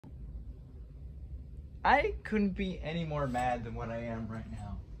I couldn't be any more mad than what I am right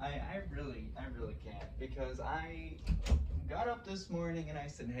now. I really can't, because I got up this morning and I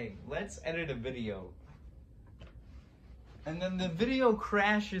said, hey, let's edit a video. And then the video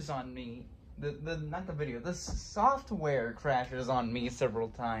crashes on me. Not the video, the software crashes on me several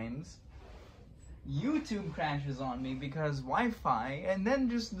times. YouTube crashes on me because Wi-Fi, and then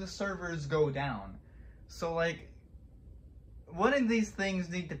just the servers go down. So like, one of these things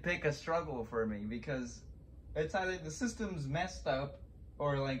need to pick a struggle for me, because it's either the system's messed up,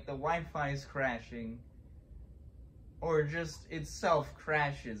 or like the Wi-Fi's crashing, or just itself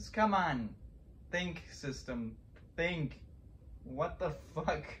crashes. Come on, think, system, think. What the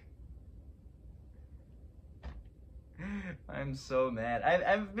fuck? I'm so mad.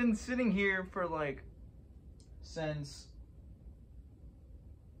 I've been sitting here for like since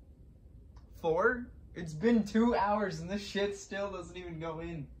 4. It's been 2 hours and this shit still doesn't even go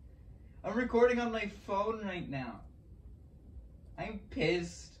in. I'm recording on my phone right now. I'm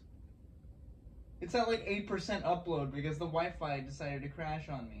pissed. It's at like 8% upload because the Wi-Fi decided to crash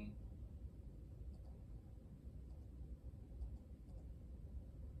on me.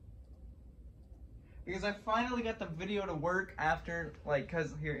 Because I finally got the video to work after, like,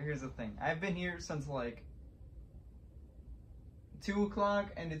 cause here's the thing. I've been here since like 2 o'clock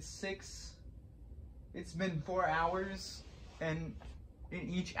and it's 6. It's been 4 hours, and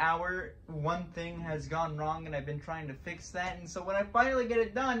in each hour, one thing has gone wrong, and I've been trying to fix that. And so when I finally get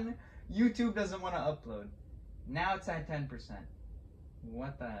it done, YouTube doesn't want to upload. Now it's at 10%.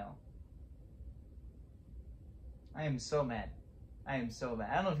 What the hell? I am so mad. I am so mad.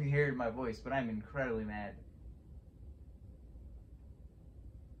 I don't know if you heard my voice, but I'm incredibly mad.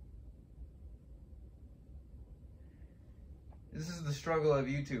 This is the struggle of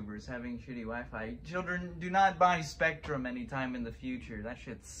YouTubers having shitty Wi-Fi. Children, do not buy Spectrum anytime in the future. That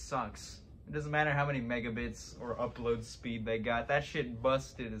shit sucks. It doesn't matter how many megabits or upload speed they got. That shit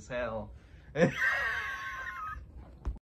busted as hell.